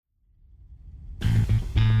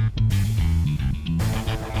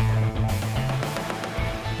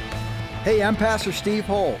Hey, I'm Pastor Steve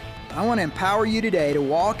Holt. I want to empower you today to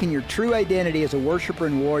walk in your true identity as a worshiper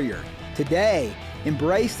and warrior. Today,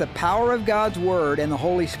 embrace the power of God's Word and the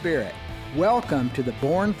Holy Spirit. Welcome to the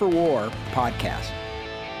Born for War podcast.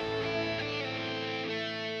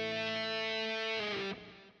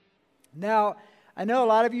 Now, I know a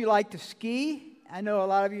lot of you like to ski. I know a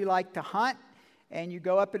lot of you like to hunt, and you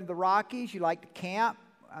go up into the Rockies. You like to camp.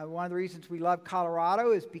 One of the reasons we love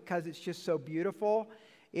Colorado is because it's just so beautiful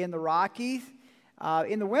in the Rockies.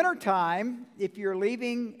 In the wintertime, if you're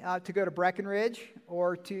leaving to go to Breckenridge,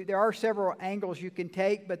 there are several angles you can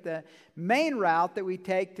take, but the main route that we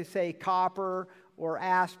take to, say, Copper or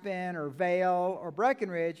Aspen or Vail or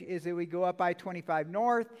Breckenridge is that we go up I-25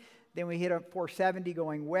 north, then we hit a 470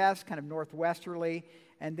 going west, kind of northwesterly,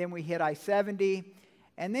 and then we hit I-70,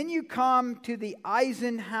 and then you come to the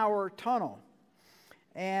Eisenhower Tunnel.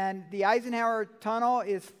 And the Eisenhower Tunnel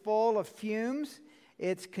is full of fumes.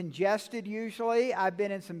 It's congested usually. I've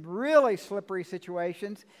been in some really slippery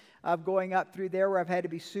situations of going up through there where I've had to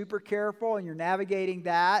be super careful, and you're navigating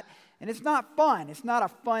that. And it's not fun. It's not a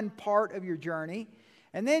fun part of your journey.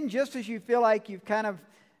 And then just as you feel like you've kind of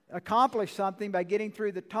accomplished something by getting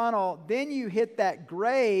through the tunnel, then you hit that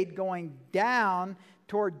grade going down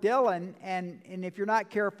toward Dillon, and if you're not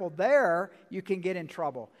careful there, you can get in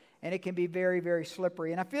trouble. And it can be very, very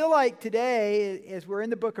slippery. And I feel like today, as we're in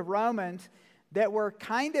the book of Romans, that we're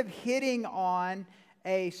kind of hitting on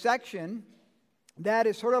a section that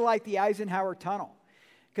is sort of like the Eisenhower Tunnel.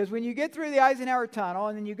 Because when you get through the Eisenhower Tunnel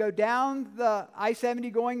and then you go down the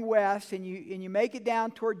I-70 going west and you make it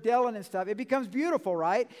down toward Dillon and stuff, it becomes beautiful,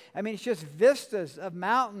 right? I mean, it's just vistas of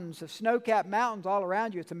mountains, of snow-capped mountains all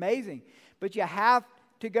around you. It's amazing. But you have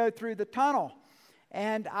to go through the tunnel.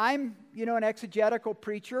 And I'm, an exegetical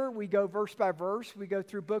preacher. We go verse by verse. We go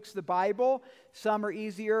through books of the Bible. Some are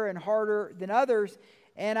easier and harder than others.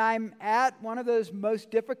 And I'm at one of those most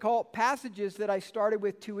difficult passages that I started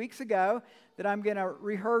with 2 weeks ago that I'm going to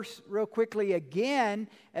rehearse real quickly again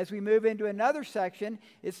as we move into another section.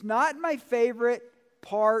 It's not my favorite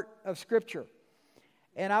part of Scripture.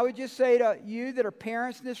 And I would just say to you that are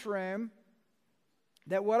parents in this room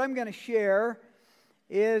that what I'm going to share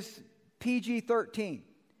is PG-13.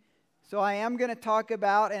 So I am going to talk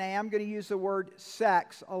about, and I am going to use the word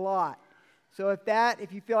sex a lot. So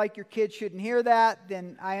if you feel like your kids shouldn't hear that,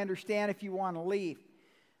 then I understand if you want to leave.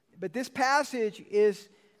 But this passage is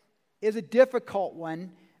a difficult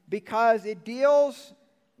one because it deals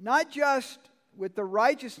not just with the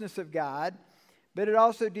righteousness of God, but it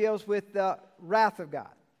also deals with the wrath of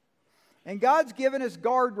God. And God's given us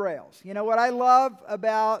guardrails. You know what I love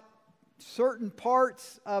about certain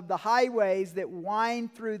parts of the highways that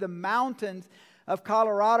wind through the mountains of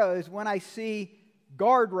Colorado is when I see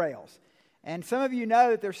guardrails. And some of you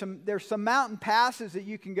know that there's some mountain passes that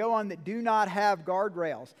you can go on that do not have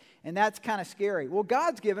guardrails. And that's kind of scary. Well,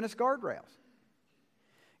 God's given us guardrails.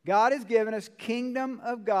 God has given us kingdom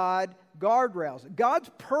of God guardrails.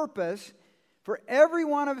 God's purpose for every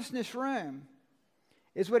one of us in this room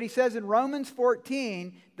is what he says in Romans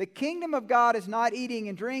 14, the kingdom of God is not eating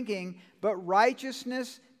and drinking, but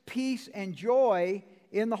righteousness, peace, and joy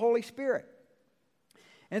in the Holy Spirit.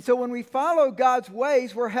 And so when we follow God's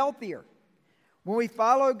ways, we're healthier. When we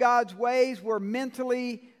follow God's ways, we're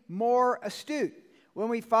mentally more astute. When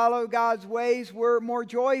we follow God's ways, we're more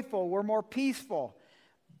joyful, we're more peaceful.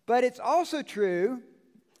 But it's also true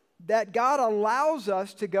that God allows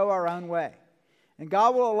us to go our own way. And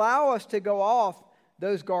God will allow us to go off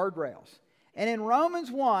those guardrails. And in Romans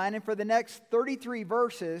 1, and for the next 33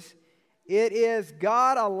 verses, it is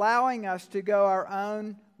God allowing us to go our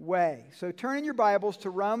own way. So turn in your Bibles to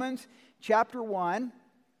Romans chapter 1,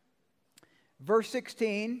 verse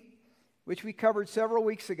 16, which we covered several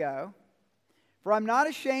weeks ago. For I'm not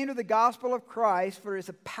ashamed of the gospel of Christ, for it is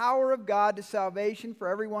the power of God to salvation for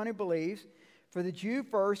everyone who believes, for the Jew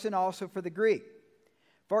first and also for the Greek.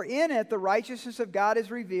 For in it the righteousness of God is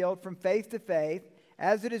revealed from faith to faith,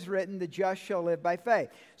 as it is written, the just shall live by faith.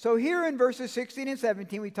 So here in verses 16 and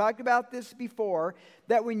 17, we talked about this before,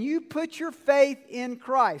 that when you put your faith in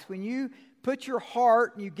Christ, when you put your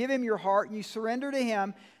heart, and you give him your heart, and you surrender to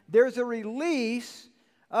him, there's a release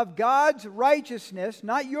of God's righteousness,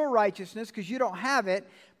 not your righteousness, because you don't have it,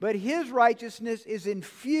 but his righteousness is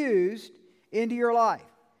infused into your life.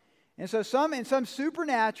 And so in some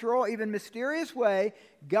supernatural, even mysterious way,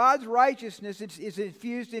 God's righteousness is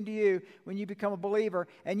infused into you when you become a believer.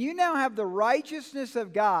 And you now have the righteousness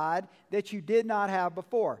of God that you did not have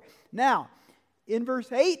before. Now, in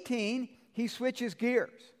verse 18, he switches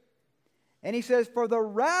gears. And he says, for the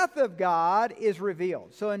wrath of God is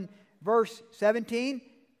revealed. So in verse 17,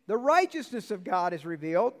 the righteousness of God is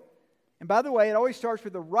revealed. And by the way, it always starts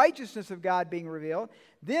with the righteousness of God being revealed.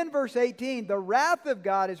 Then verse 18, the wrath of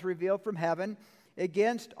God is revealed from heaven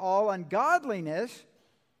against all ungodliness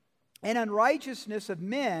and unrighteousness of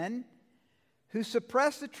men who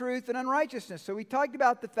suppress the truth and unrighteousness. So we talked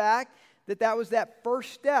about the fact that that was that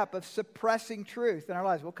first step of suppressing truth in our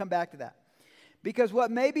lives. We'll come back to that. Because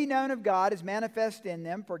what may be known of God is manifest in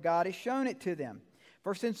them, for God has shown it to them.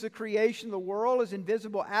 For since the creation of the world, His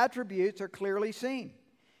invisible attributes are clearly seen,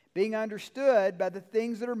 being understood by the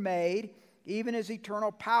things that are made, even His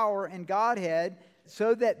eternal power and Godhead,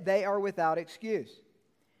 so that they are without excuse.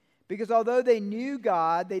 Because although they knew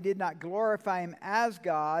God, they did not glorify Him as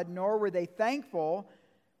God, nor were they thankful,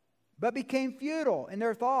 but became futile in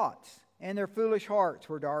their thoughts, and their foolish hearts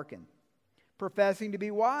were darkened. Professing to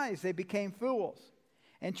be wise, they became fools,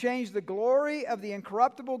 and changed the glory of the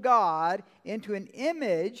incorruptible God into an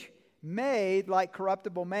image made like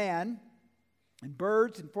corruptible man, and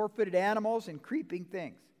birds and four-footed animals and creeping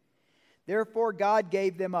things. Therefore God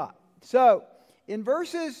gave them up. So, in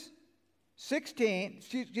verses 18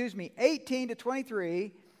 to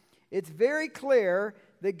 23, it's very clear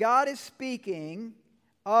that God is speaking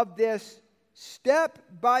of this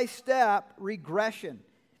step-by-step regression.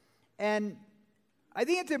 And I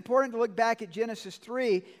think it's important to look back at Genesis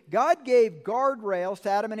 3. God gave guardrails to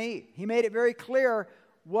Adam and Eve. He made it very clear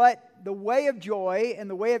what the way of joy and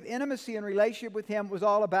the way of intimacy and relationship with Him was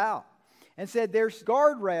all about. And said there's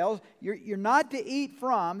guardrails. You're not to eat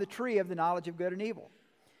from the tree of the knowledge of good and evil.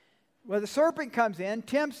 Well, the serpent comes in,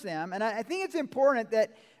 tempts them. And I think it's important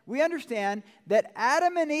that we understand that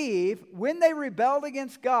Adam and Eve, when they rebelled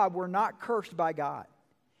against God, were not cursed by God.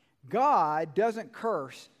 God doesn't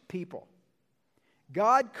curse people.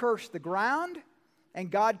 God cursed the ground, and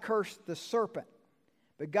God cursed the serpent.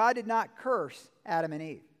 But God did not curse Adam and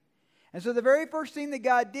Eve. And so the very first thing that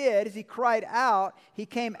God did is He cried out. He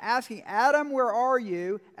came asking, Adam, where are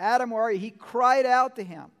you? Adam, where are you? He cried out to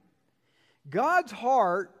him. God's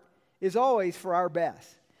heart is always for our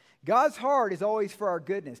best. God's heart is always for our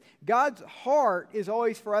goodness. God's heart is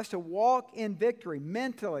always for us to walk in victory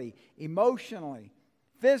mentally, emotionally,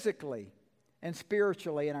 physically, and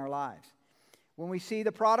spiritually in our lives. When we see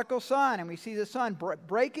the prodigal son and we see the son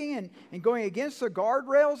breaking and going against the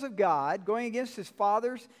guardrails of God, going against his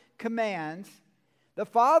father's commands, the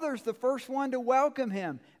father's the first one to welcome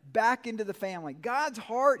him back into the family. God's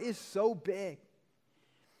heart is so big.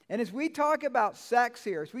 And as we talk about sex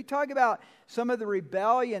here, as we talk about some of the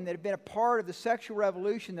rebellion that have been a part of the sexual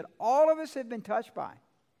revolution that all of us have been touched by,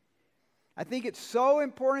 I think it's so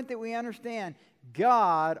important that we understand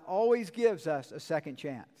God always gives us a second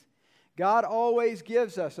chance. God always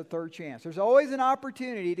gives us a third chance. There's always an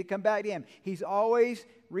opportunity to come back to Him. He's always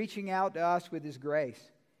reaching out to us with His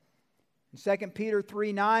grace. In 2 Peter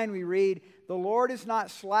 3:9 we read, "The Lord is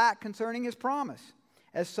not slack concerning His promise,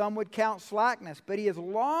 as some would count slackness, but He is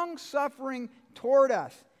long-suffering toward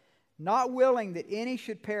us, not willing that any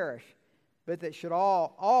should perish, but that should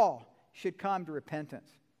all should come to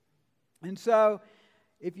repentance." And so,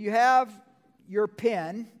 if you have your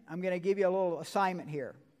pen, I'm going to give you a little assignment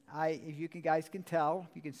here. If you guys can tell,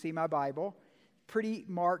 you can see my Bible, pretty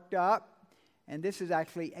marked up, and this is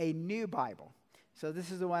actually a new Bible. So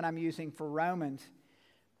this is the one I'm using for Romans.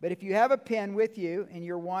 But if you have a pen with you, and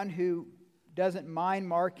you're one who doesn't mind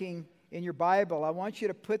marking in your Bible, I want you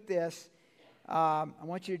to put this, I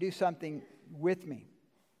want you to do something with me.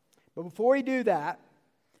 But before we do that,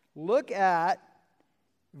 look at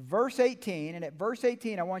verse 18, and at verse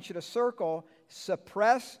 18 I want you to circle,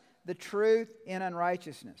 suppress the truth in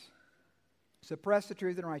unrighteousness. Suppress the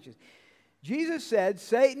truth in unrighteousness. Jesus said,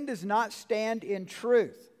 Satan does not stand in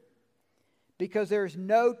truth because there is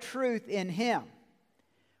no truth in him.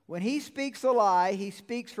 When he speaks a lie, he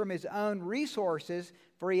speaks from his own resources,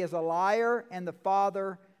 for he is a liar and the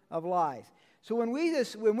father of lies. So when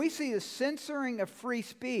we see the censoring of free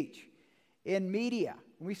speech in media,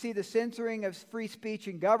 when we see the censoring of free speech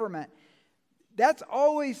in government, that's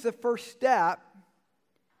always the first step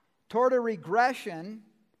toward a regression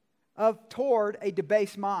toward a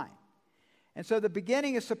debased mind. And so the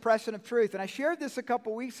beginning is suppression of truth. And I shared this a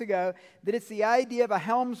couple weeks ago, that it's the idea of a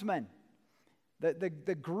helmsman.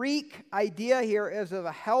 The Greek idea here is of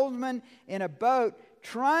a helmsman in a boat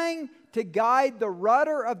trying to guide the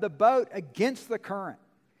rudder of the boat against the current.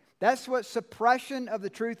 That's what suppression of the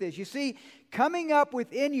truth is. You see, coming up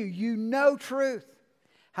within you, you know truth.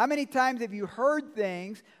 How many times have you heard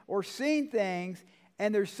things or seen things,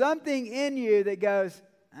 and there's something in you that goes,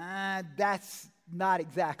 that's not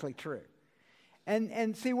exactly true.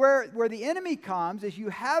 And see, where the enemy comes is you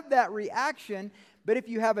have that reaction, but if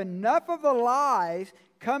you have enough of the lies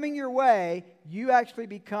coming your way, you actually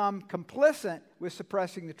become complicit with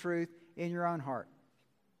suppressing the truth in your own heart.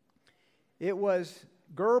 It was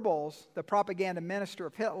Goebbels, the propaganda minister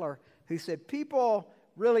of Hitler, who said people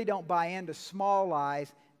really don't buy into small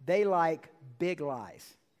lies, they like big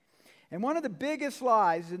lies. And one of the biggest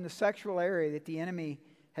lies is in the sexual area that the enemy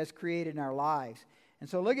has created in our lives. And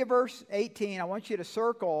so look at verse 18. I want you to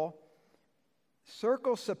circle,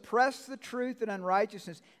 suppress the truth and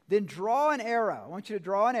unrighteousness. Then draw an arrow. I want you to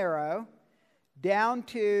draw an arrow down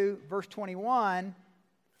to verse 21,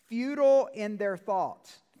 futile in their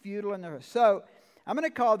thoughts. Futile in their thoughts. So I'm going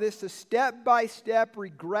to call this a step-by-step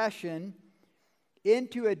regression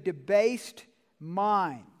into a debased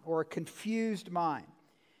mind or a confused mind.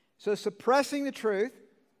 So suppressing the truth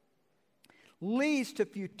leads to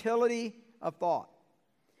futility of thought.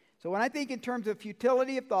 So when I think in terms of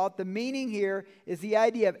futility of thought, the meaning here is the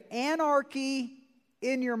idea of anarchy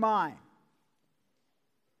in your mind.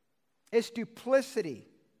 It's duplicity.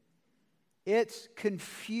 It's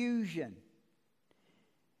confusion.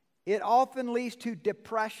 It often leads to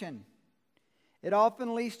depression. It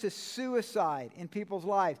often leads to suicide in people's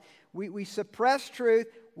lives. We suppress truth.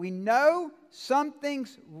 We know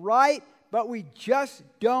something's right, but we just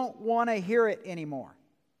don't want to hear it anymore.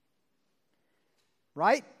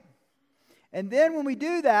 Right? And then when we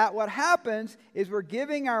do that, what happens is we're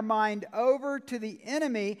giving our mind over to the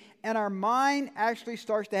enemy, and our mind actually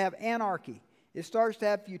starts to have anarchy. It starts to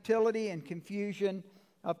have futility and confusion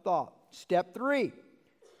of thought. Step 3,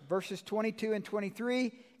 verses 22 and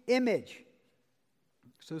 23, image.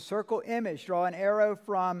 So circle image. Draw an arrow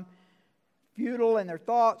from futile in their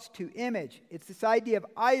thoughts to image. It's this idea of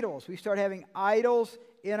idols. We start having idols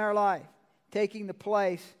in our life, taking the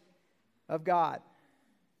place of God.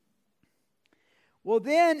 Well,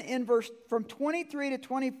 then in verse from 23 to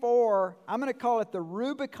 24, I'm going to call it the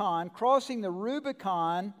Rubicon, crossing the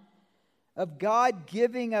Rubicon of God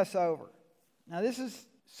giving us over. Now, this is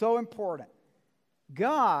so important.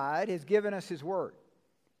 God has given us His Word,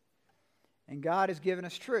 and God has given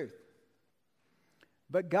us truth.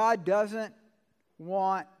 But God doesn't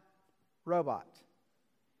want robots.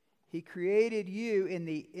 He created you in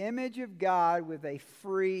the image of God with a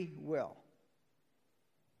free will.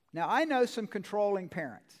 Now, I know some controlling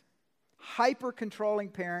parents, hyper-controlling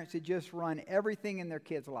parents that just run everything in their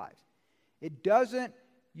kids' lives. It doesn't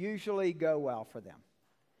usually go well for them.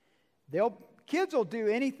 Kids will do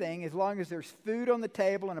anything as long as there's food on the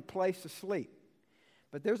table and a place to sleep.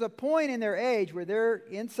 But there's a point in their age where they're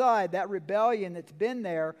inside that rebellion that's been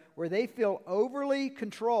there, where they feel overly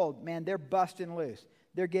controlled. Man, they're busting loose.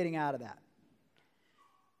 They're getting out of that.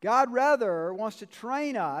 God rather wants to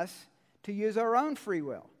train us to use our own free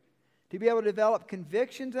will, to be able to develop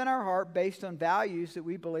convictions in our heart based on values that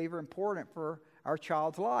we believe are important for our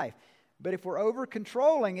child's life. But if we're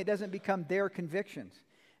over-controlling, it doesn't become their convictions.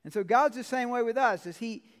 And so God's the same way with us. As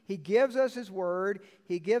He gives us His Word.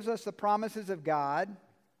 He gives us the promises of God.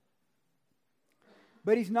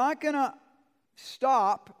 But He's not going to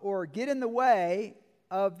stop or get in the way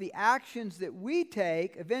of the actions that we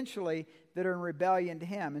take eventually that are in rebellion to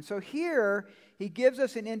Him. And so here He gives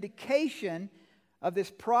us an indication of this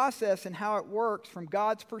process and how it works from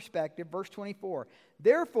God's perspective. Verse 24.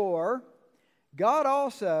 Therefore, God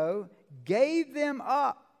also gave them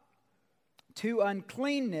up to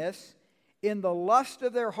uncleanness in the lust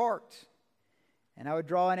of their hearts. And I would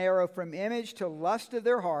draw an arrow from image to lust of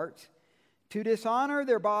their hearts, to dishonor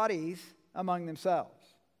their bodies among themselves,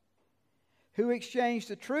 who exchanged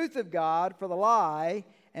the truth of God for the lie,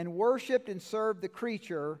 and worshipped and served the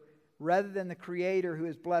creature rather than the Creator, who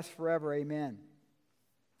is blessed forever. Amen.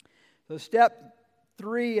 So step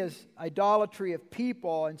 3 is idolatry of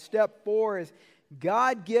people, and step 4 is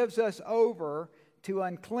God gives us over to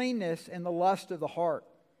uncleanness and the lust of the heart.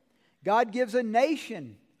 God gives a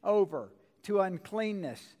nation over to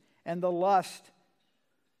uncleanness and the lust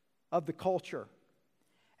of the culture.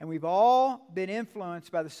 And we've all been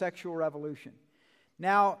influenced by the sexual revolution.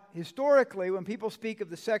 Now, historically, when people speak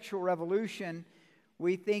of the sexual revolution,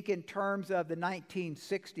 we think in terms of the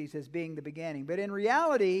 1960s as being the beginning. But in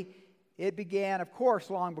reality, it began, of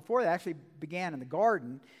course, long before that. It actually began in the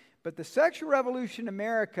garden. But the sexual revolution in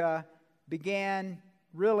America began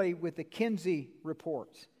really with the Kinsey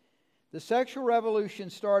Reports. The sexual revolution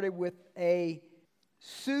started with a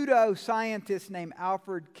pseudo-scientist named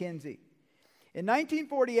Alfred Kinsey. In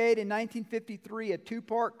 1948 and 1953, a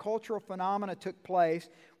two-part cultural phenomena took place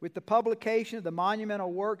with the publication of the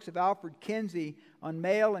monumental works of Alfred Kinsey on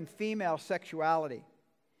male and female sexuality,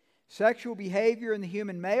 sexual behavior in the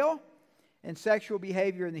human male, and sexual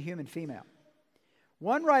behavior in the human female.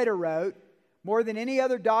 One writer wrote, "More than any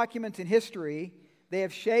other documents in history, they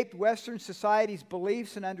have shaped Western society's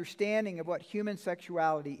beliefs and understanding of what human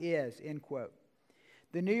sexuality is," end quote.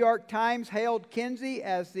 The New York Times hailed Kinsey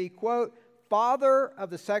as the, quote, "father of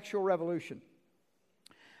the sexual revolution."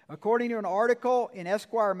 According to an article in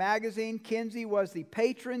Esquire magazine, Kinsey was the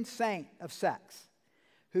patron saint of sex,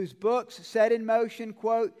 whose books set in motion,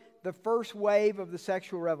 quote, "the first wave of the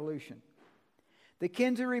sexual revolution." The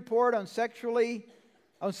Kinsey Report on sexuality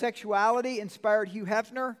inspired Hugh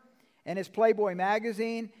Hefner and his Playboy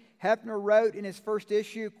magazine. Hefner wrote in his first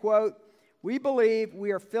issue, quote, "We believe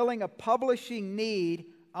we are filling a publishing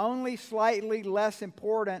need only slightly less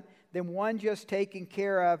important than one just taken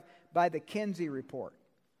care of by the Kinsey Report."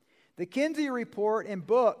 The Kinsey Report and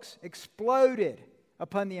books exploded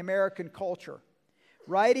upon the American culture.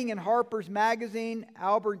 Writing in Harper's Magazine,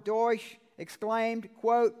 Albert Deutsch exclaimed,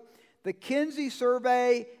 quote, "The Kinsey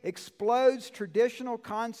survey explodes traditional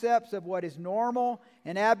concepts of what is normal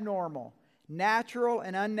and abnormal, natural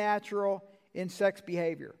and unnatural in sex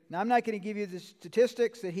behavior." Now, I'm not going to give you the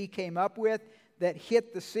statistics that he came up with that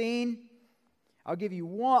hit the scene. I'll give you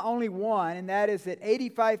only one, and that is that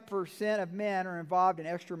 85% of men are involved in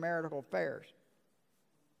extramarital affairs.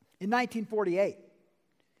 In 1948,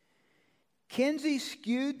 Kinsey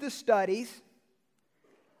skewed the studies,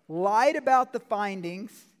 lied about the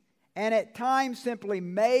findings, and at times simply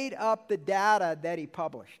made up the data that he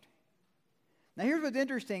published. Now, here's what's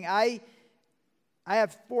interesting. I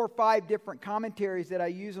have 4 or 5 different commentaries that I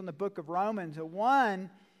use on the book of Romans. One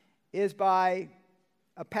is by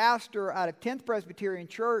a pastor out of 10th Presbyterian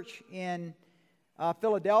Church in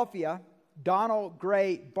Philadelphia, Donald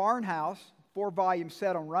Gray Barnhouse, 4-volume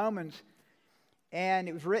set on Romans. And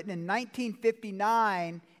it was written in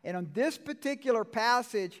 1959. And on this particular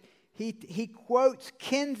passage, he quotes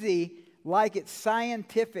Kinsey like it's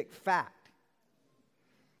scientific fact.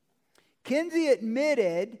 Kinsey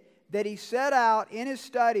admitted that he set out in his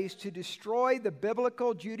studies to destroy the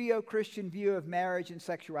biblical Judeo-Christian view of marriage and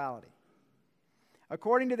sexuality.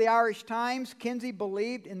 According to the Irish Times, Kinsey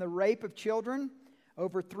believed in the rape of children.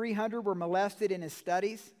 Over 300 were molested in his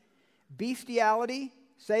studies. Bestiality,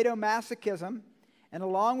 sadomasochism, and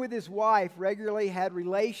along with his wife regularly had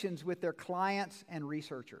relations with their clients and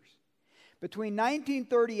researchers. Between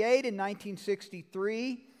 1938 and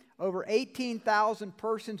 1963, over 18,000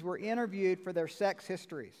 persons were interviewed for their sex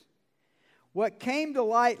histories. What came to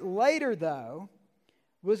light later, though,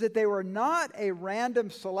 was that they were not a random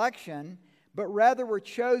selection, but rather were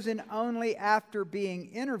chosen only after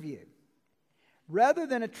being interviewed. Rather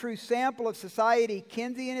than a true sample of society,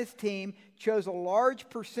 Kinsey and his team chose a large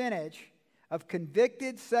percentage of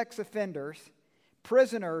convicted sex offenders,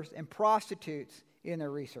 prisoners, and prostitutes in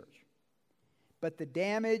their research. But the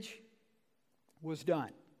damage was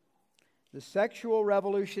done. The sexual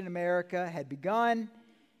revolution in America had begun,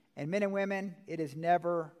 and men and women, it has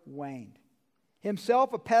never waned.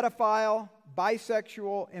 Himself a pedophile,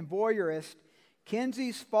 bisexual, and voyeurist,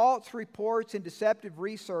 Kinsey's false reports and deceptive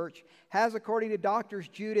research has, according to doctors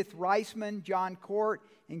Judith Reisman, John Court,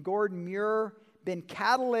 and Gordon Muir, been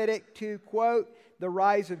catalytic to, quote, "the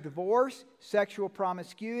rise of divorce, sexual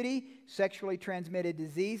promiscuity, sexually transmitted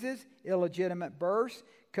diseases, illegitimate births,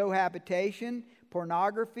 cohabitation,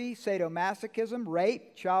 pornography, sadomasochism,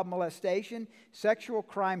 rape, child molestation, sexual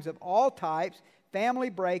crimes of all types, family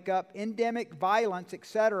breakup, endemic violence,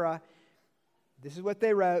 etc." This is what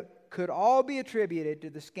they wrote, "could all be attributed to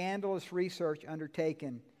the scandalous research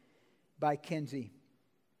undertaken by Kinsey."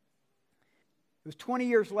 It was 20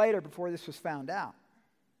 years later before this was found out.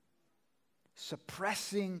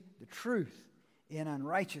 Suppressing the truth in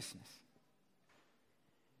unrighteousness.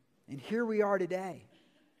 And here we are today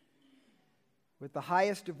with the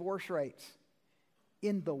highest divorce rates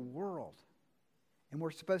in the world. And we're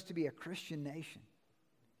supposed to be a Christian nation.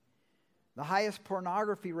 The highest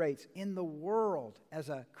pornography rates in the world as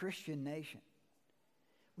a Christian nation.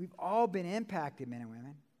 We've all been impacted, men and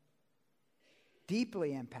women.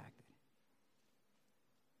 Deeply impacted.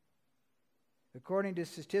 According to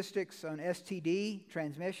statistics on STD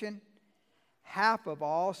transmission, half of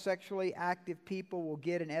all sexually active people will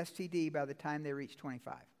get an STD by the time they reach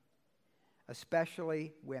 25,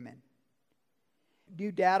 especially women.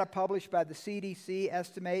 New data published by the CDC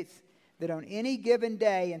estimates that on any given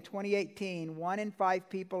day in 2018, 1 in 5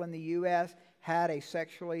 people in the U.S. had a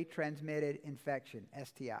sexually transmitted infection,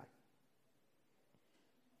 STI.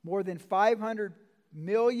 More than 500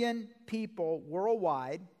 million people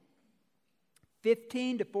worldwide,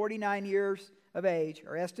 15 to 49 years of age,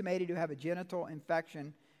 are estimated to have a genital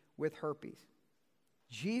infection with herpes.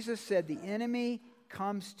 Jesus said the enemy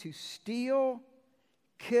comes to steal,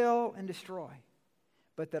 kill, and destroy,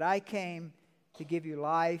 but that I came to give you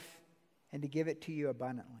life and to give it to you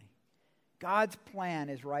abundantly. God's plan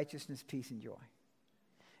is righteousness, peace, and joy.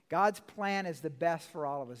 God's plan is the best for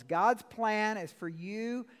all of us. God's plan is for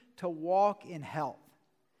you to walk in health.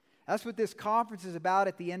 That's what this conference is about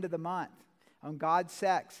at the end of the month on God,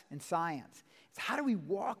 sex, and science. It's how do we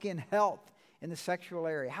walk in health in the sexual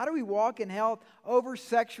area? How do we walk in health over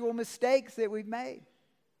sexual mistakes that we've made?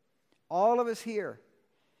 All of us here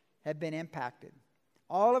have been impacted.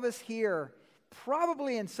 All of us here,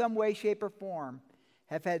 probably in some way, shape, or form,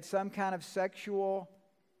 have had some kind of sexual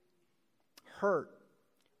hurt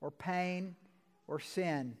or pain or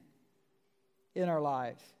sin in our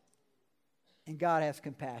lives. And God has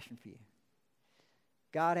compassion for you.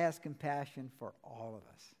 God has compassion for all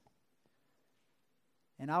of us.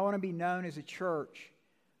 And I want to be known as a church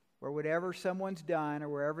where whatever someone's done or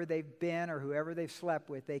wherever they've been or whoever they've slept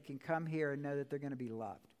with, they can come here and know that they're going to be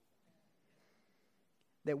loved.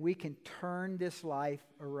 That we can turn this life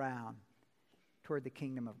around toward the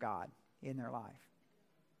kingdom of God in their life.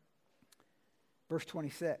 Verse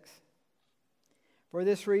 26. For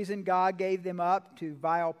this reason God gave them up to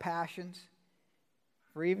vile passions,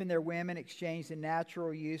 for even their women exchanged the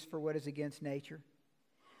natural use for what is against nature.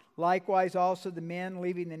 Likewise also the men,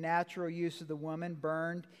 leaving the natural use of the woman,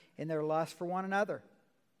 burned in their lust for one another.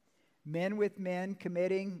 Men with men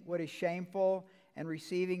committing what is shameful and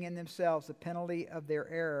receiving in themselves the penalty of their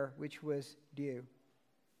error, which was due.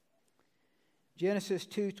 Genesis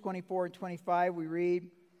 2:24 and 25 we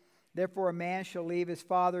read, Therefore a man shall leave his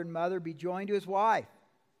father and mother, be joined to his wife,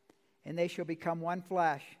 and they shall become one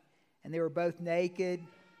flesh. And they were both naked,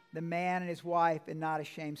 the man and his wife, and not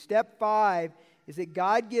ashamed. Step 5 is that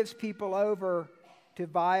God gives people over to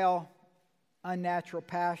vile, unnatural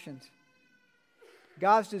passions.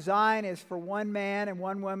 God's design is for one man and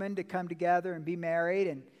one woman to come together and be married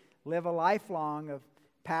and live a lifelong of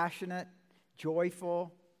passionate,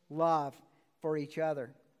 joyful love for each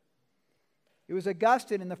other. It was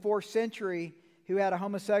Augustine in the 4th century who had a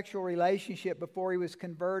homosexual relationship before he was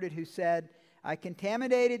converted who said, I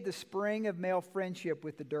contaminated the spring of male friendship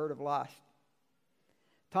with the dirt of lust.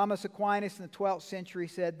 Thomas Aquinas in the 12th century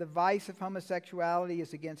said, the vice of homosexuality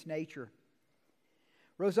is against nature.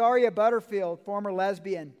 Rosaria Butterfield, former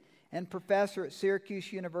lesbian and professor at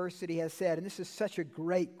Syracuse University, has said, and this is such a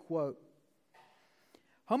great quote,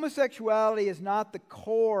 homosexuality is not the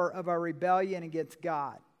core of our rebellion against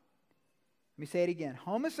God. Let me say it again.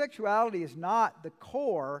 Homosexuality is not the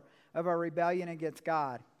core of our rebellion against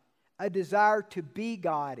God. A desire to be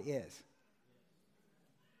God is.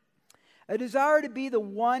 A desire to be the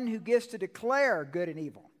one who gets to declare good and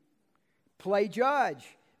evil. Play judge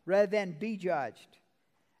rather than be judged.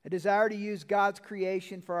 A desire to use God's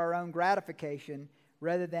creation for our own gratification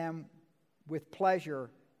rather than with pleasure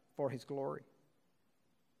for His glory.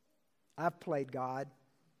 I've played God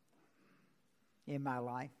in my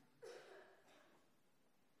life.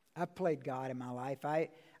 I've played God in my life.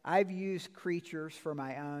 I've used creatures for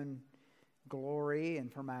my own glory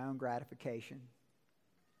and for my own gratification.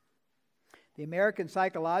 The American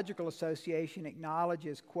Psychological Association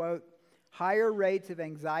acknowledges, quote, higher rates of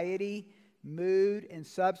anxiety, mood, and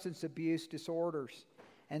substance abuse disorders,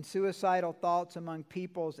 and suicidal thoughts among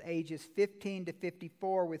peoples ages 15 to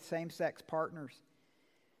 54 with same-sex partners,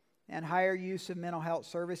 and higher use of mental health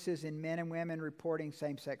services in men and women reporting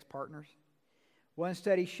same-sex partners. One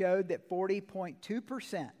study showed that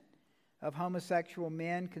 40.2% of homosexual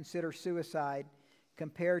men consider suicide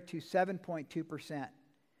compared to 7.2%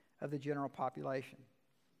 of the general population.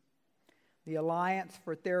 The Alliance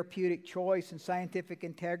for Therapeutic Choice and Scientific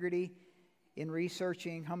Integrity in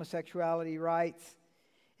researching homosexuality writes,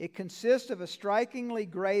 it consists of a strikingly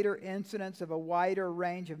greater incidence of a wider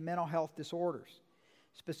range of mental health disorders,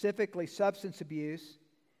 specifically substance abuse,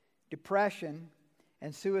 depression,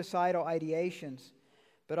 and suicidal ideations,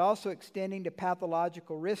 but also extending to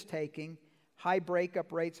pathological risk-taking, high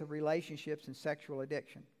breakup rates of relationships, and sexual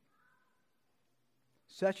addiction.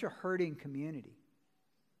 Such a hurting community.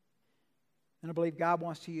 And I believe God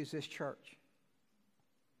wants to use this church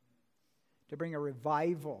to bring a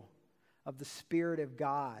revival of the Spirit of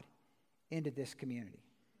God into this community.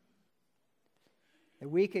 That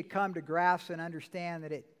we could come to grasp and understand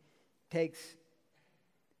that it takes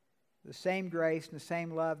the same grace and the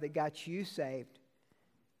same love that got you saved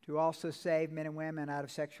to also save men and women out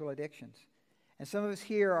of sexual addictions. And some of us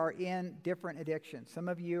here are in different addictions. Some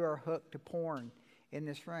of you are hooked to porn in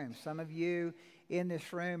this room. Some of you in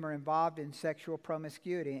this room are involved in sexual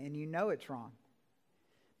promiscuity, and you know it's wrong.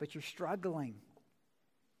 But you're struggling,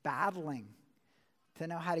 battling to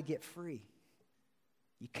know how to get free.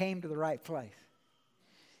 You came to the right place.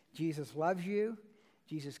 Jesus loves you.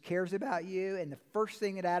 Jesus cares about you. And the first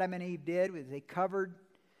thing that Adam and Eve did was they covered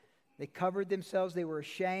themselves. They were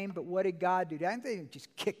ashamed. But what did God do? They didn't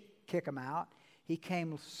just kick them out. He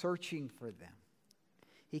came searching for them.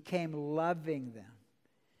 He came loving them.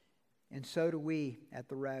 And so do we at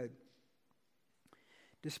the Road.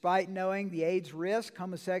 Despite knowing the AIDS risk,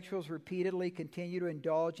 homosexuals repeatedly continue to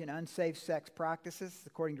indulge in unsafe sex practices,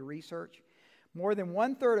 according to research. More than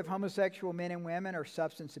 1/3 of homosexual men and women are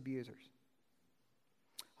substance abusers.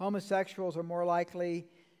 Homosexuals are more likely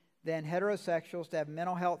than heterosexuals to have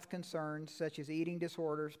mental health concerns such as eating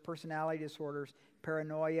disorders, personality disorders,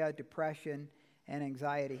 paranoia, depression, and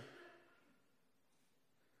anxiety.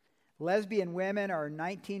 Lesbian women are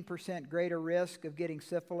 19% greater risk of getting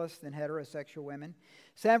syphilis than heterosexual women.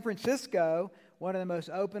 San Francisco, one of the most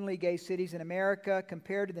openly gay cities in America,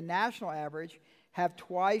 compared to the national average, have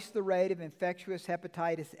twice the rate of infectious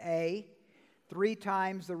hepatitis A, 3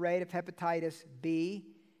 times the rate of hepatitis B,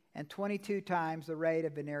 and 22 times the rate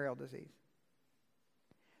of venereal disease.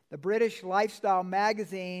 The British lifestyle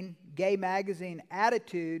magazine, gay magazine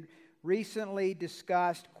Attitude, recently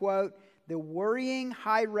discussed, quote, the worrying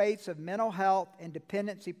high rates of mental health and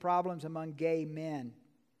dependency problems among gay men.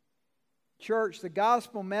 Church, the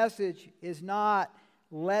gospel message is not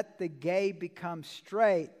let the gay become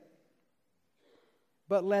straight,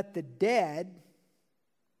 but let the dead,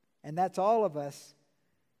 and that's all of us,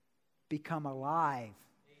 become alive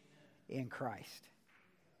in Christ.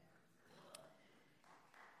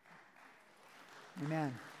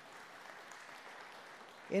 Amen.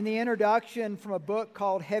 In the introduction from a book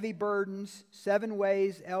called Heavy Burdens, 7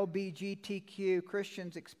 Ways LGBTQ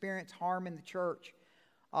Christians Experience Harm in the Church,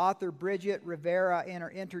 author Bridget Rivera in her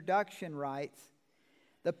introduction writes,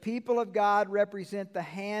 the people of God represent the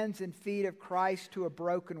hands and feet of Christ to a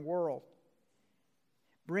broken world,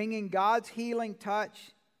 bringing God's healing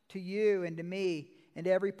touch to you and to me and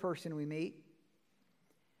to every person we meet.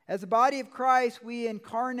 As the body of Christ, we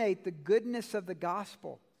incarnate the goodness of the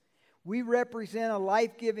gospel. We represent a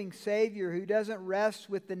life-giving Savior who doesn't rest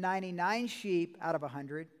with the 99 sheep out of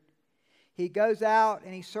 100. He goes out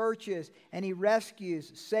and he searches and he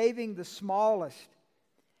rescues, saving the smallest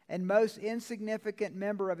and most insignificant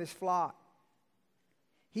member of his flock.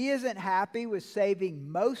 He isn't happy with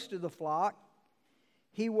saving most of the flock.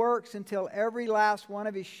 He works until every last one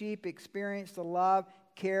of his sheep experience the love,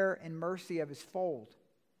 care, and mercy of his fold.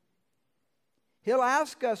 He'll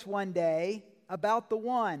ask us one day about the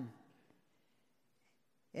one.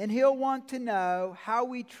 And he'll want to know how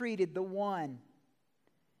we treated the one.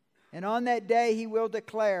 And on that day he will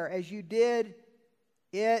declare, as you did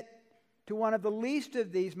it to one of the least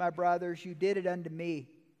of these, my brothers, you did it unto me.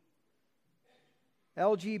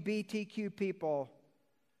 LGBTQ people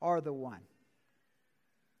are the one.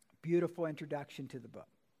 Beautiful introduction to the book.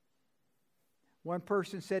 One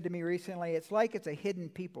person said to me recently, it's like it's a hidden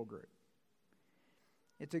people group.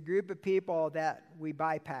 It's a group of people that we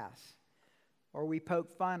bypass, or we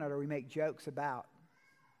poke fun at, or we make jokes about.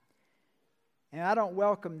 And I don't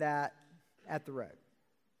welcome that at the Road.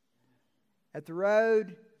 At the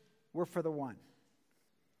Road, we're for the one.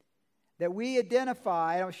 That we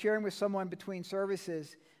identify, I was sharing with someone between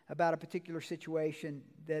services about a particular situation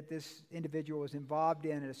that this individual was involved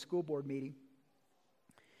in at a school board meeting,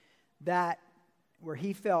 that where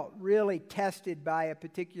he felt really tested by a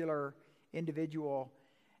particular individual.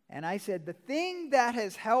 And I said, the thing that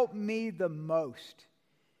has helped me the most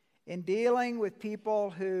in dealing with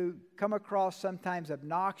people who come across sometimes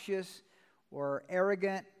obnoxious or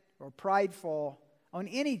arrogant or prideful on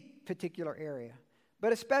any particular area,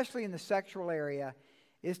 but especially in the sexual area,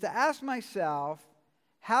 is to ask myself,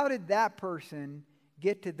 how did that person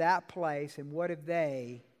get to that place and what have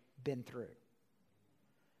they been through?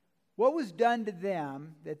 What was done to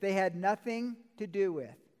them that they had nothing to do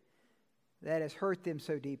with that has hurt them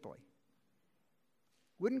so deeply?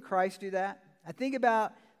 Wouldn't Christ do that? I think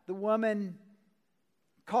about the woman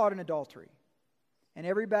caught in adultery. And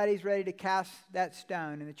everybody's ready to cast that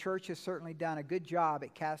stone. And the church has certainly done a good job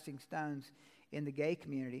at casting stones in the gay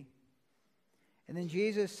community. And then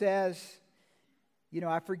Jesus says,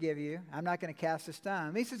 I forgive you. I'm not going to cast a stone.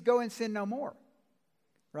 And he says, go and sin no more.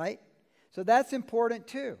 Right? So that's important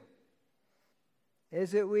too.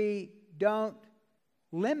 Is that we don't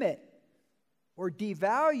limit or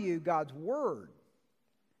devalue God's word,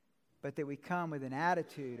 but that we come with an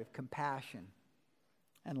attitude of compassion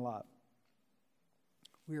and love.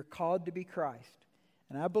 We are called to be Christ.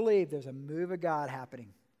 And I believe there's a move of God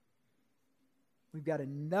happening. We've got a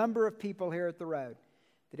number of people here at the Road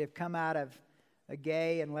that have come out of a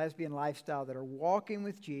gay and lesbian lifestyle that are walking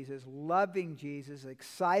with Jesus, loving Jesus,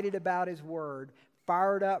 excited about His Word,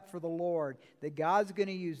 fired up for the Lord, that God's going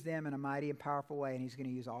to use them in a mighty and powerful way, and He's going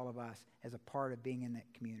to use all of us as a part of being in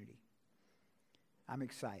that community. I'm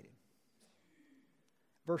excited.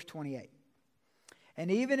 Verse 28.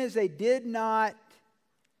 And even as they did not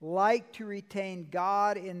like to retain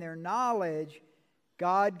God in their knowledge,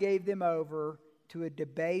 God gave them over to a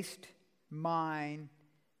debased mind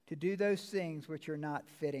to do those things which are not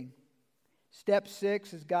fitting. Step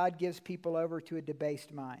 6 is God gives people over to a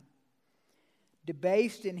debased mind.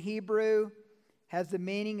 Debased in Hebrew has the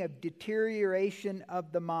meaning of deterioration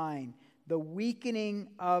of the mind, the weakening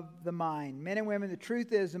of the mind. Men and women, the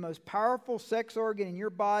truth is the most powerful sex organ in your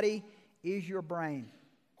body is your brain.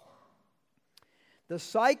 The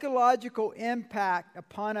psychological impact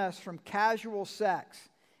upon us from casual sex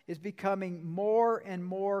is becoming more and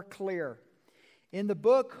more clear. In the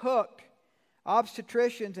book Hooked,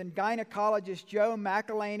 obstetricians and gynecologists Joe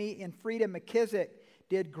McElhaney and Frida McKissick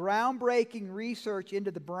did groundbreaking research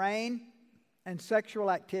into the brain and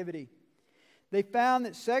sexual activity. They found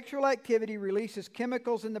that sexual activity releases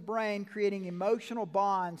chemicals in the brain, creating emotional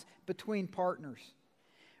bonds between partners.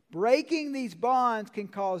 Breaking these bonds can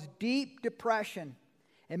cause deep depression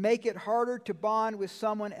and make it harder to bond with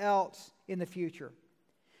someone else in the future.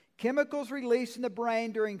 Chemicals released in the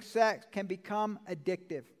brain during sex can become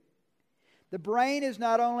addictive. The brain is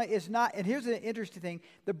not, and here's an interesting thing,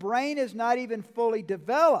 the brain is not even fully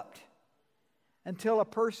developed until a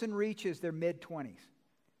person reaches their mid-20s.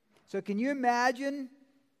 So can you imagine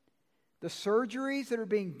the surgeries that are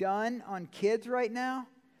being done on kids right now?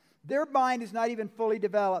 Their mind is not even fully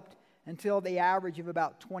developed until the average of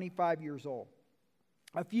about 25 years old.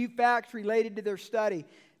 A few facts related to their study.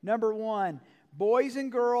 Number 1, boys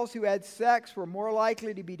and girls who had sex were more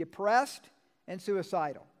likely to be depressed and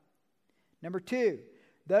suicidal. Number 2,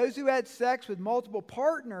 those who had sex with multiple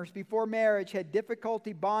partners before marriage had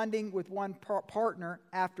difficulty bonding with one partner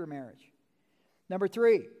after marriage. Number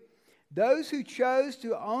 3, those who chose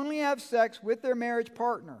to only have sex with their marriage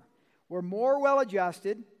partner were more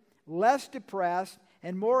well-adjusted, less depressed,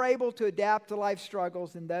 and more able to adapt to life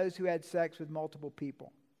struggles than those who had sex with multiple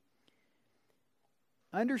people.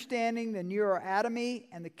 Understanding the neuroanatomy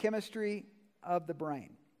and the chemistry of the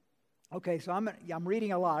brain. Okay, so I'm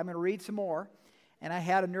reading a lot. I'm going to read some more. And I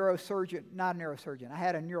had a I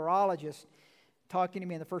had a neurologist talking to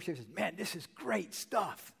me in the first year. He says, man, this is great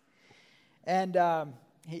stuff. And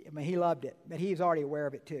he loved it, but he's already aware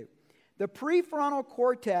of it too. The prefrontal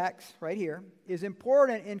cortex, right here, is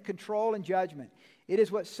important in control and judgment. It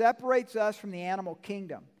is what separates us from the animal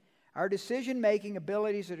kingdom. Our decision-making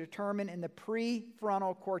abilities are determined in the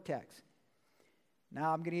prefrontal cortex.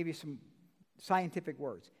 Now I'm going to give you some scientific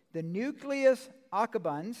words. The nucleus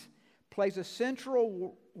accumbens plays a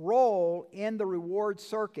central role in the reward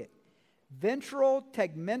circuit. Ventral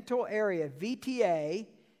tegmental area, VTA,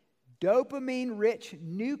 dopamine-rich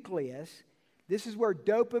nucleus. This is where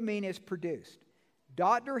dopamine is produced.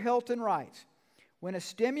 Dr. Hilton writes, when a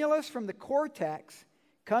stimulus from the cortex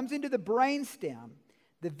comes into the brainstem,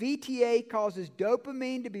 the VTA causes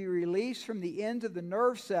dopamine to be released from the ends of the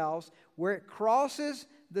nerve cells where it crosses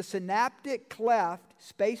the synaptic cleft,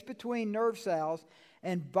 space between nerve cells,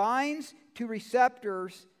 and binds to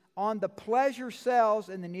receptors on the pleasure cells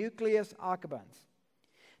in the nucleus accumbens.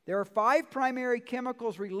 There are 5 primary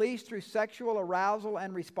chemicals released through sexual arousal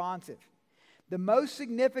and responsive. The most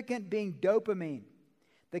significant being dopamine,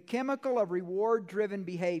 the chemical of reward-driven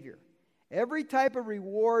behavior. Every type of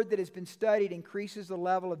reward that has been studied increases the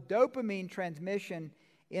level of dopamine transmission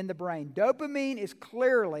in the brain. Dopamine is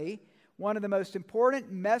clearly one of the most important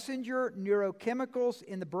messenger neurochemicals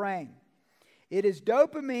in the brain. It is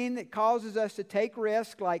dopamine that causes us to take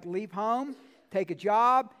risks like leave home, take a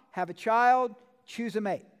job, have a child, choose a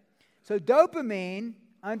mate. So dopamine,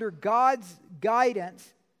 under God's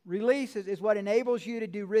guidance, releases is what enables you to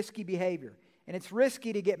do risky behavior. And it's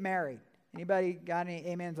risky to get married. Anybody got any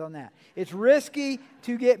amens on that? It's risky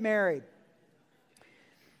to get married.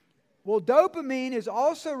 Well, dopamine is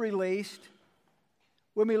also released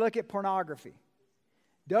when we look at pornography.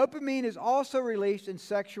 Dopamine is also released in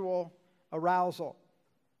sexual arousal.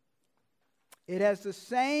 It has the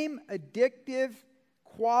same addictive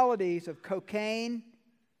qualities of cocaine,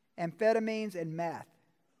 amphetamines, and meth.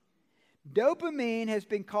 Dopamine has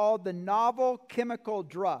been called the novel chemical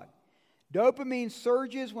drug. Dopamine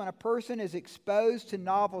surges when a person is exposed to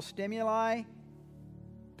novel stimuli,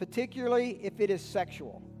 particularly if it is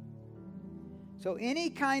sexual. So any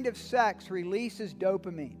kind of sex releases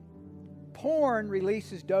dopamine. Porn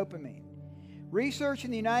releases dopamine. Research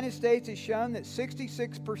in the United States has shown that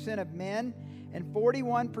 66% of men and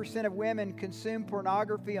 41% of women consume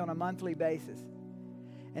pornography on a monthly basis.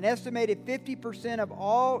 An estimated 50% of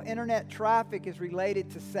all internet traffic is related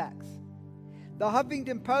to sex. The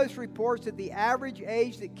Huffington Post reports that the average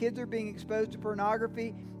age that kids are being exposed to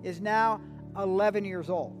pornography is now 11 years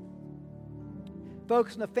old.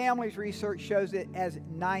 Focus on the Family's research shows it as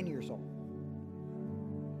 9 years old.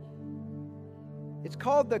 It's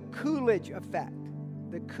called the Coolidge effect.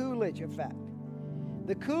 The Coolidge effect.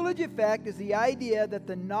 The Coolidge effect is the idea that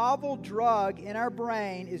the novel drug in our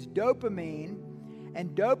brain is dopamine,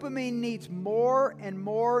 and dopamine needs more and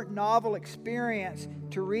more novel experience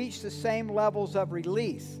to reach the same levels of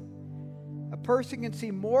release. A person can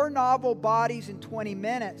see more novel bodies in 20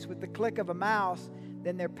 minutes with the click of a mouse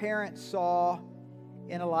than their parents saw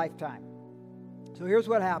in a lifetime. So here's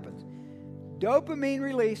what happens. Dopamine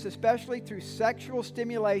release, especially through sexual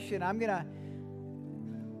stimulation. I'm going to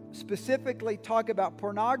specifically talk about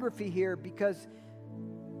pornography here because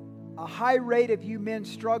a high rate of you men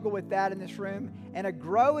struggle with that in this room, and a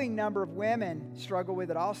growing number of women struggle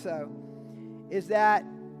with it also, is that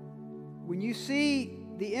when you see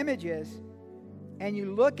the images and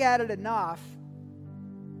you look at it enough,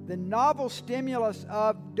 the novel stimulus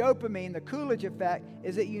of dopamine, the Coolidge effect,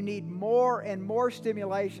 is that you need more and more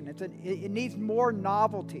stimulation. It needs more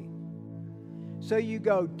novelty. So you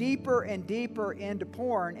go deeper and deeper into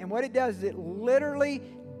porn, and what it does is it literally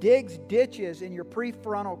digs ditches in your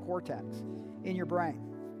prefrontal cortex, in your brain.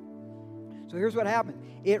 So here's what happens.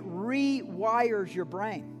 It rewires your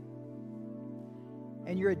brain.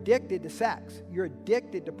 And you're addicted to sex. You're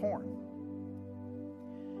addicted to porn.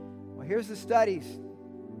 Well, here's the studies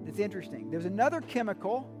that's interesting. There's another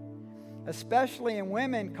chemical, especially in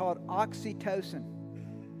women, called oxytocin.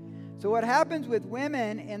 So what happens with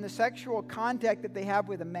women in the sexual contact that they have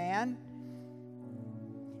with a man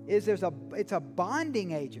is it's a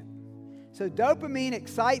bonding agent. So dopamine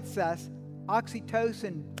excites us,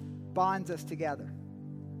 oxytocin bonds us together.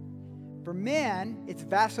 For men, it's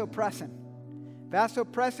vasopressin.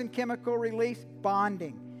 Vasopressin chemical release,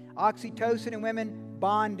 bonding. Oxytocin in women,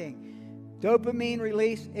 bonding. Dopamine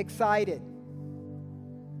release, excited.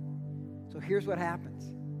 So here's what happens.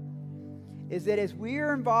 Is that as we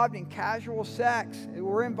are involved in casual sex, and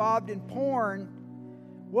we're involved in porn,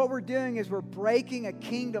 what we're doing is we're breaking a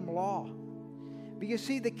kingdom law. Because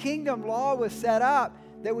see, the kingdom law was set up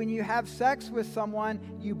that when you have sex with someone,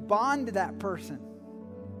 you bond to that person.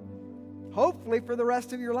 Hopefully for the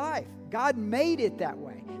rest of your life. God made it that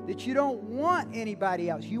way, that you don't want anybody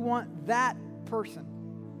else. You want that person.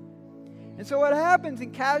 And so what happens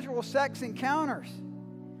in casual sex encounters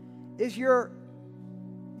is you're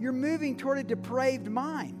moving toward a depraved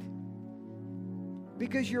mind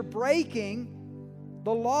because you're breaking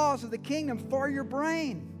the laws of the kingdom for your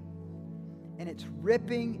brain. And it's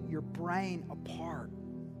ripping your brain apart.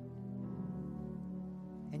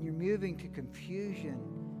 And you're moving to confusion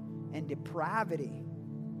and depravity.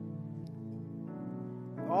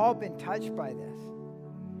 We've all been touched by this.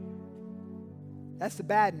 That's the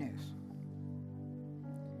bad news.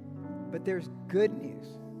 But there's good news.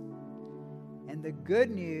 And the good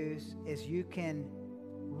news is you can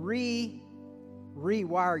rewire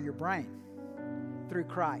your brain through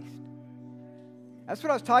Christ. That's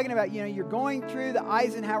what I was talking about. You know, you're going through the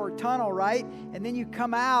Eisenhower Tunnel, right? And then you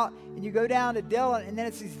come out and you go down to Dillon, and then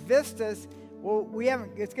it's these vistas. Well,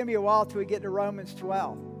 it's going to be a while till we get to Romans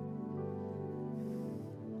 12.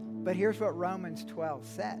 But here's what Romans 12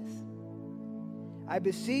 says. I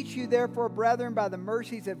beseech you, therefore, brethren, by the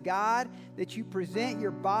mercies of God, that you present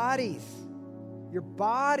your bodies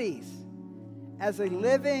as a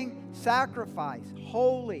living sacrifice,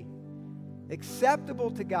 holy,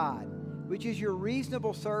 acceptable to God, which is your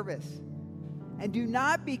reasonable service. And do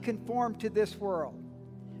not be conformed to this world,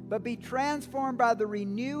 but be transformed by the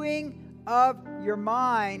renewing of your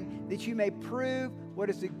mind, that you may prove what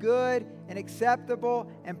is the good and acceptable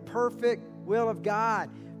and perfect will of God.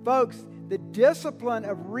 Folks, the discipline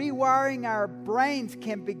of rewiring our brains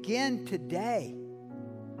can begin today.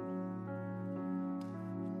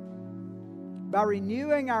 By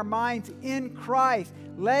renewing our minds in Christ,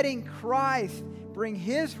 letting Christ bring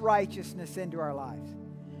His righteousness into our lives.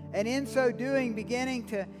 And in so doing, beginning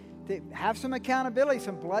to have some accountability,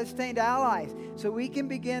 some bloodstained allies, so we can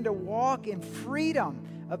begin to walk in freedom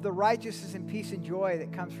of the righteousness and peace and joy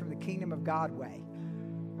that comes from the kingdom of God way,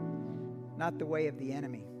 not the way of the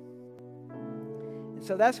enemy. And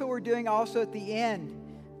so that's what we're doing also at the end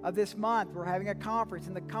of this month. We're having a conference.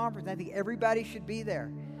 In the conference, I think everybody should be there.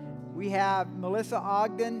 We have Melissa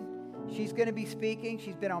Ogden. She's going to be speaking.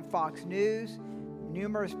 She's been on Fox News.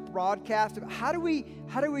 numerous broadcasts. How do we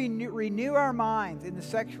renew our minds in the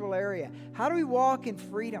sexual area? How do we walk in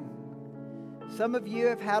freedom? Some of you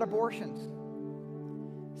have had abortions.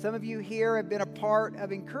 Some of you here have been a part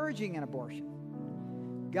of encouraging an abortion.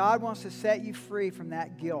 God wants to set you free from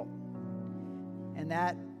that guilt and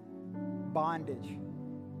that bondage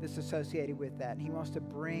that's associated with that. And He wants to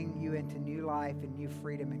bring you into new life and new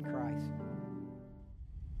freedom in Christ.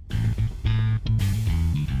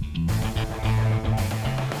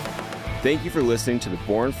 Thank you for listening to the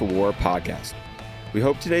Born for War podcast. We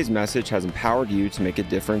hope today's message has empowered you to make a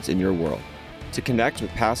difference in your world. To connect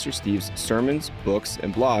with Pastor Steve's sermons, books,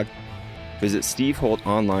 and blog, visit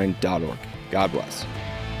steveholtonline.org. God bless.